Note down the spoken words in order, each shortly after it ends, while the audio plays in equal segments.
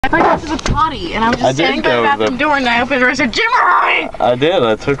I got to the potty and I was just standing by the bathroom door and I opened the door and said, Jimmy! I did.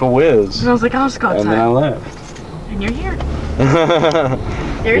 I took a whiz. And I was like, I'll just go outside. And then I left. And you're here.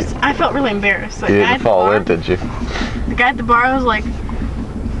 I felt really embarrassed. Like, You didn't fall in, did you? The guy at the bar was like,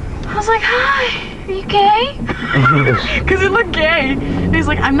 hi, are you gay? Because he looked gay. And he's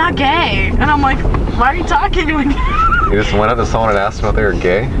like, I'm not gay. And I'm like, why are you talking like You just went up to someone and asked them if they were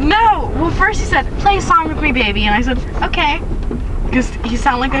gay? No! Well, first he said, play a song with me, baby. And I said, okay. Because he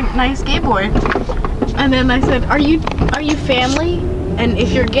sounded like a nice gay boy. And then I said, are you family? And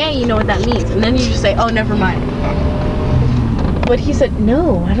if you're gay, you know what that means. And then you just say, oh, never mind. But he said,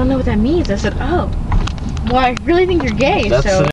 no, I don't know what that means. I said, oh, well, I really think you're gay, so.